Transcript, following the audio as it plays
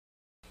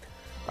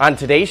On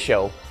today's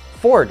show,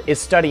 Ford is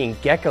studying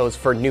geckos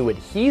for new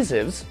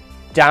adhesives,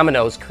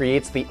 Domino's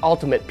creates the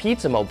ultimate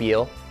pizza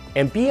mobile,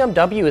 and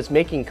BMW is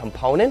making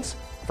components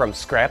from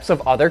scraps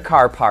of other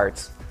car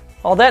parts.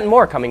 All that and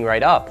more coming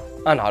right up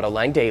on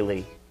Autoline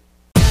Daily.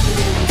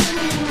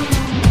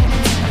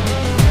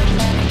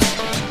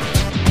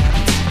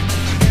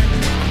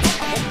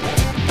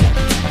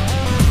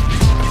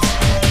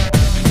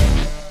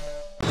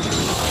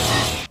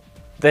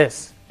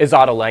 This is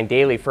Autoline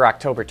Daily for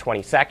October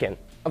 22nd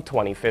of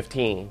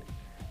 2015.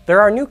 There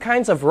are new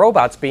kinds of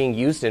robots being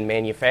used in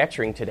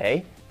manufacturing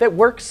today that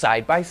work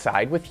side by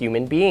side with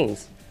human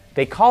beings.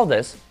 They call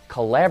this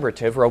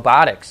collaborative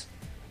robotics.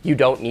 You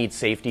don't need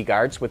safety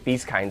guards with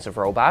these kinds of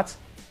robots.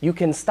 You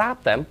can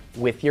stop them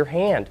with your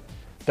hand.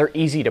 They're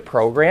easy to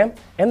program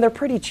and they're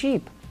pretty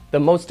cheap. The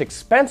most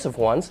expensive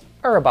ones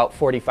are about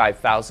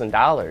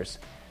 $45,000.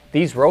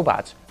 These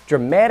robots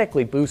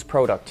dramatically boost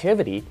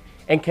productivity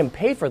and can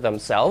pay for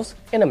themselves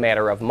in a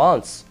matter of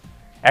months.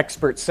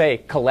 Experts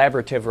say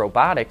collaborative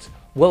robotics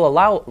will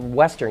allow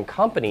Western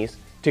companies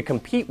to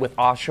compete with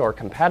offshore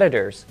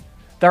competitors.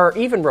 There are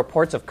even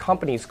reports of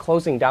companies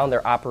closing down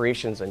their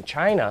operations in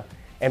China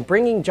and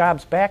bringing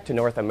jobs back to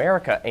North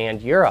America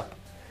and Europe.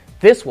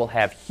 This will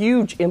have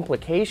huge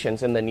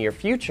implications in the near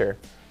future,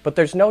 but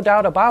there's no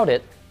doubt about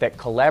it that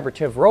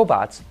collaborative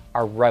robots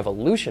are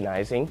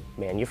revolutionizing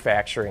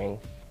manufacturing.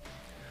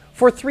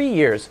 For 3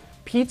 years,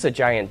 pizza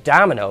giant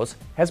Domino's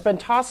has been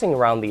tossing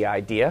around the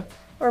idea,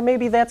 or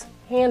maybe that's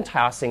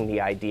hand-tossing the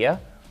idea,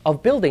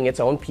 of building its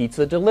own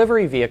pizza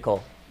delivery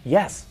vehicle.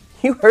 Yes,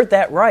 you heard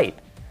that right.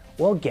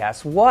 Well,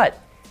 guess what?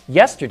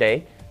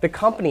 Yesterday, the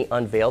company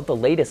unveiled the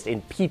latest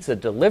in pizza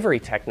delivery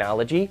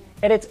technology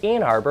at its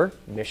Ann Arbor,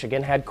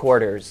 Michigan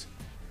headquarters.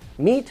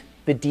 Meet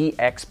the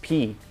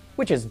DXP,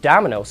 which is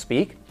Domino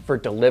speak for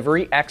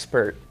Delivery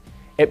Expert.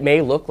 It may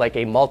look like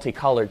a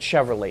multicolored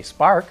Chevrolet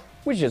Spark,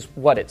 which is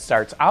what it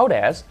starts out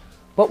as,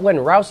 but when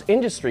Rouse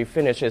Industry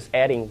finishes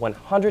adding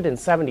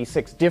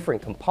 176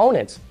 different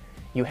components,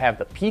 you have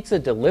the pizza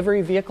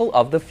delivery vehicle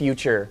of the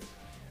future.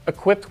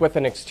 Equipped with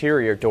an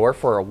exterior door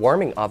for a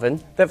warming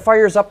oven that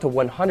fires up to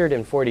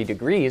 140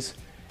 degrees,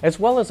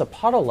 as well as a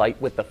puddle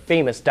light with the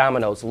famous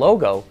Domino's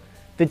logo,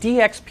 the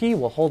DXP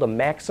will hold a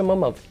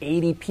maximum of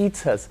 80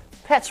 pizzas.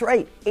 That's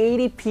right,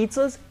 80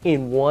 pizzas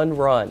in one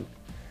run.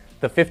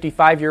 The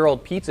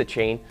 55-year-old pizza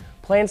chain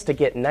plans to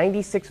get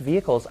 96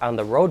 vehicles on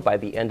the road by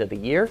the end of the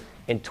year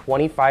in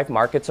 25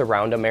 markets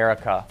around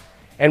America.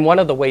 And one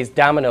of the ways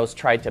Domino's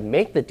tried to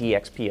make the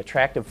DXP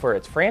attractive for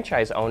its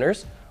franchise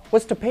owners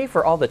was to pay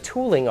for all the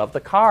tooling of the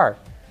car.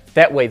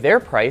 That way their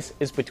price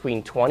is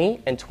between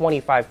 $20,000 and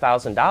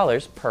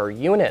 $25,000 per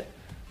unit.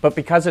 But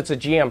because it's a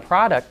GM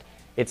product,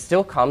 it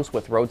still comes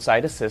with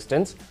roadside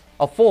assistance,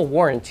 a full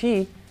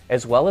warranty,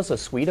 as well as a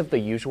suite of the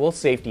usual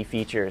safety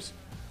features.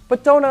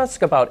 But don't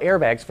ask about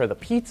airbags for the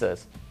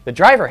pizzas. The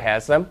driver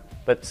has them,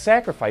 but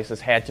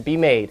sacrifices had to be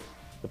made.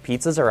 The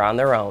pizzas are on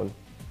their own.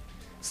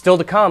 Still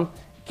to come,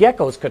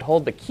 geckos could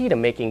hold the key to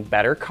making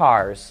better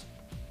cars.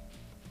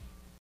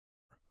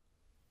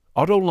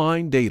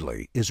 Autoline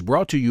Daily is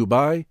brought to you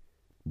by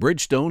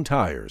Bridgestone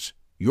Tires,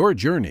 your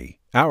journey,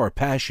 our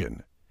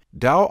passion.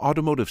 Dow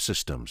Automotive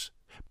Systems,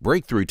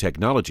 breakthrough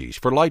technologies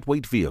for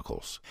lightweight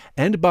vehicles.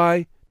 And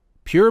by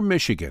Pure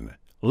Michigan,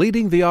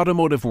 leading the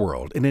automotive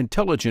world in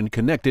intelligent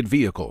connected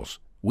vehicles.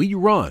 We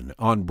run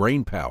on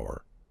brain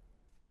power.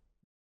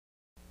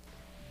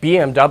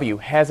 BMW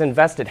has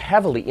invested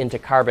heavily into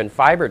carbon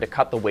fiber to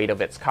cut the weight of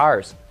its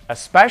cars,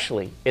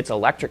 especially its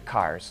electric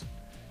cars.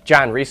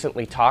 John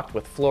recently talked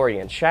with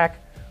Florian Scheck,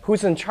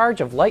 who's in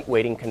charge of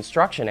lightweighting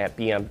construction at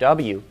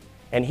BMW,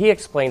 and he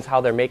explains how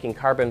they're making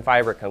carbon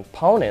fiber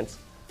components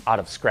out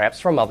of scraps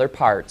from other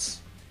parts.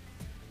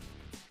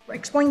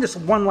 Explain this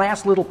one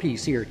last little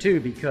piece here too,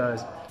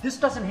 because this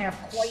doesn't have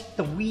quite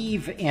the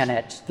weave in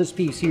it, this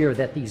piece here,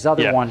 that these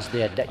other ones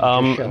did. That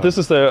you just this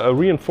is a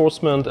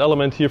reinforcement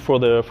element here for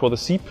the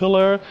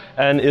C-pillar,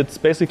 and it's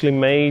basically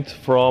made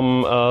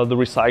from the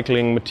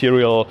recycling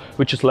material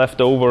which is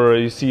left over.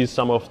 You see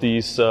some of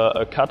these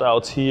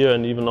cutouts here,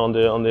 and even on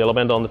the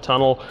element on the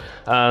tunnel.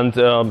 And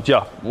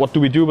what do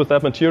we do with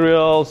that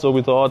material? So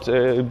we thought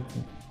it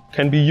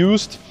can be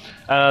used,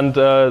 and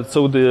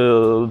so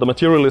the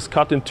material is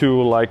cut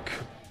into like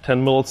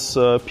 10 mils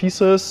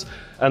pieces,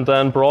 and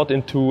then brought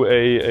into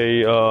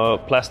a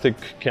plastic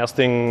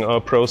casting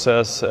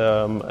process,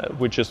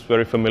 which is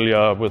very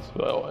familiar with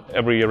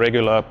every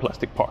regular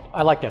plastic part.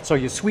 I like that. So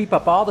you sweep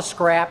up all the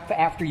scrap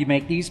after you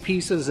make these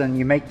pieces, and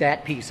you make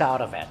that piece out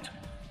of it.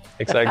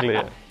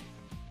 Exactly.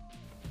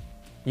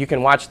 You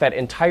can watch that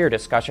entire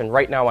discussion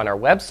right now on our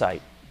website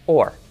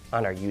or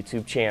on our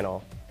YouTube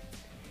channel.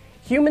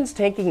 Humans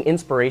taking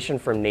inspiration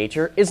from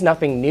nature is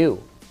nothing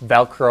new.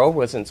 Velcro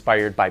was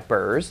inspired by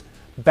burrs.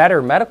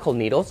 Better medical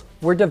needles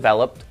were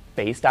developed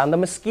based on the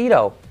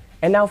mosquito,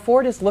 and now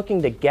Ford is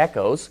looking to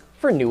geckos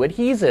for new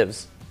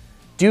adhesives.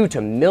 Due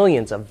to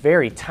millions of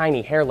very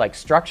tiny hair-like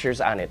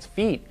structures on its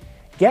feet,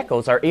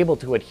 geckos are able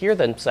to adhere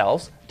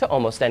themselves to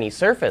almost any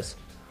surface.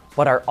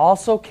 but are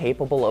also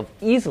capable of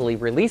easily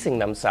releasing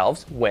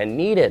themselves when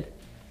needed.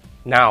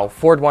 Now,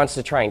 Ford wants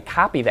to try and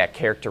copy that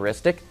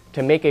characteristic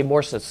to make a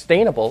more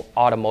sustainable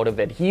automotive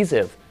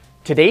adhesive.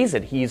 Today's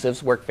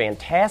adhesives work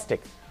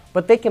fantastic,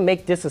 but they can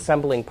make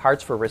disassembling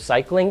parts for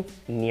recycling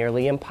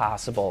nearly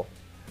impossible.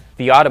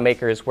 The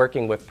automaker is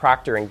working with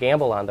Procter &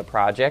 Gamble on the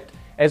project,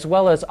 as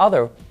well as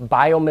other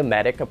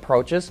biomimetic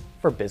approaches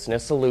for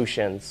business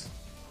solutions.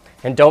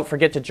 And don't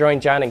forget to join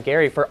John and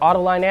Gary for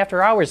Autoline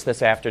After Hours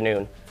this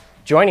afternoon.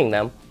 Joining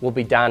them will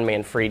be Don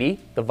Manfredi,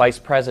 the Vice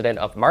President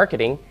of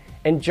Marketing,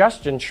 and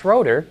Justin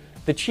Schroeder,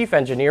 the Chief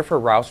Engineer for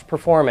Roush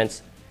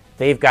Performance.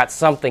 They've got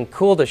something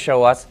cool to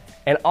show us,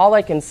 and all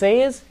I can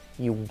say is,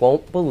 you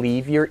won't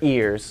believe your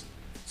ears.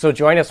 So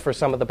join us for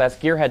some of the best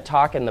gearhead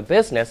talk in the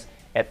business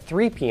at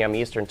 3 p.m.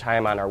 Eastern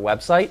Time on our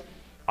website,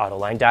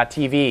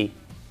 Autoline.tv.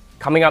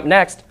 Coming up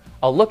next,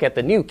 a look at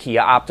the new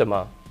Kia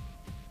Optima.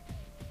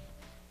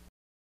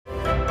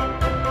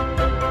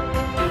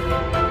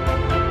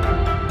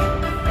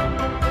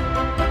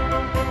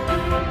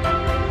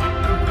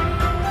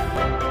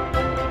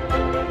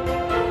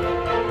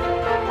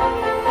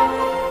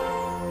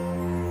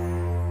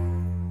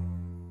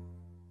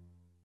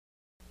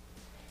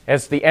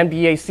 As the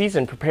NBA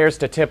season prepares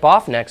to tip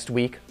off next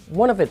week,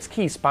 one of its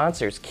key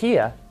sponsors,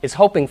 Kia, is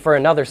hoping for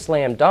another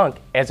slam dunk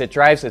as it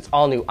drives its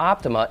all-new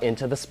Optima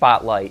into the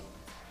spotlight.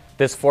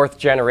 This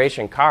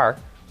fourth-generation car,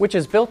 which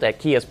is built at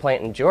Kia's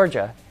plant in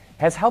Georgia,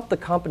 has helped the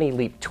company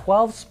leap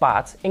 12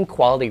 spots in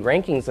quality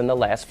rankings in the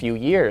last few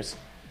years.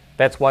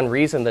 That's one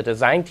reason the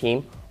design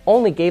team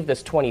only gave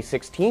this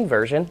 2016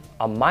 version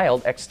a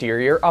mild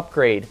exterior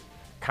upgrade,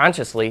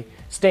 consciously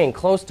staying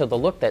close to the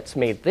look that's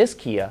made this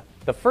Kia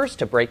the first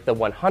to break the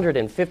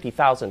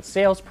 150,000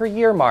 sales per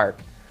year mark.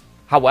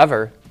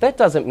 However, that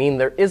doesn't mean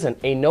there isn't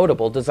a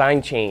notable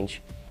design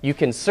change. You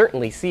can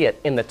certainly see it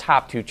in the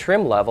top two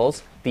trim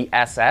levels, the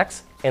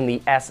SX and the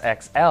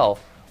SXL,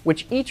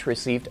 which each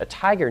received a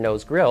tiger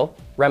nose grille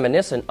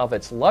reminiscent of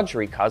its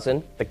luxury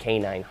cousin, the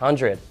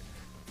K900.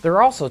 There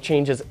are also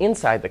changes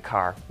inside the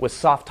car with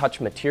soft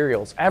touch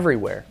materials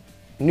everywhere.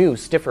 New,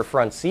 stiffer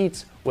front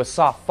seats with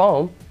soft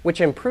foam, which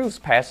improves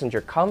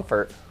passenger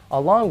comfort,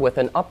 along with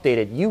an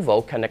updated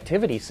UVO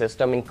connectivity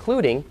system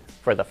including,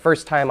 for the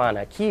first time on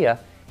a Kia,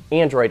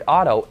 Android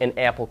Auto and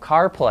Apple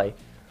CarPlay.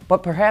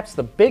 But perhaps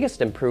the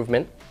biggest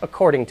improvement,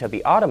 according to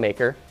the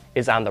automaker,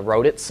 is on the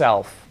road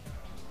itself.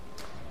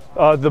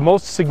 The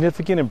most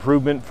significant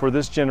improvement for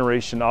this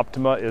generation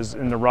Optima is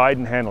in the ride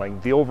and handling,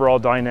 the overall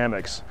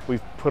dynamics.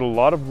 We've put a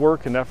lot of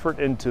work and effort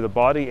into the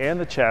body and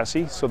the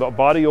chassis, so the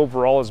body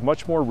overall is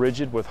much more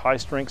rigid with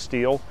high-strength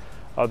steel.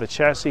 The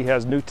chassis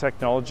has new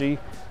technology.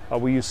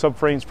 We use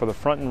subframes for the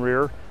front and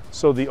rear,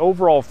 so the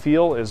overall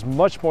feel is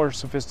much more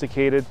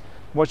sophisticated,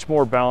 much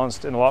more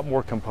balanced, and a lot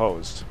more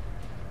composed.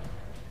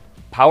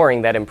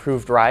 Powering that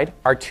improved ride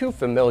are two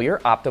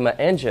familiar Optima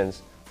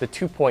engines, the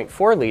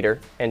 2.4-liter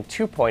and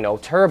 2.0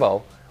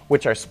 turbo,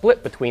 which are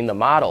split between the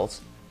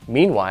models.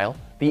 Meanwhile,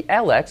 the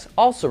LX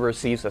also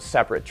receives a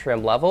separate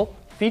trim level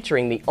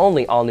featuring the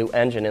only all-new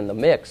engine in the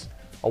mix,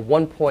 a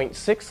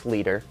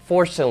 1.6-liter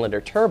four-cylinder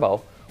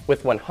turbo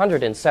with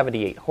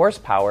 178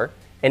 horsepower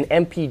and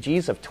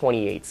MPGs of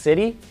 28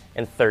 city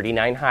and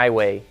 39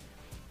 highway.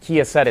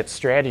 Kia said its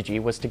strategy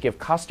was to give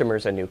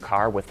customers a new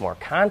car with more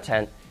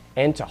content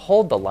and to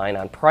hold the line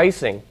on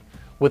pricing,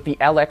 with the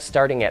LX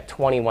starting at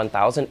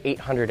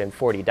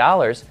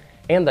 $21,840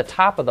 and the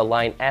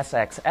top-of-the-line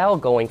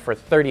SXL going for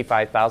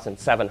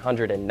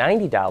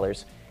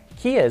 $35,790.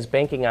 Kia is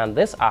banking on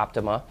this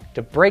Optima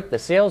to break the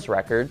sales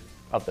record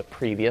of the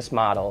previous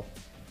model.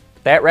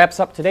 That wraps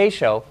up today's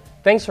show.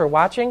 Thanks for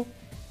watching.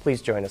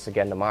 Please join us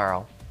again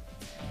tomorrow.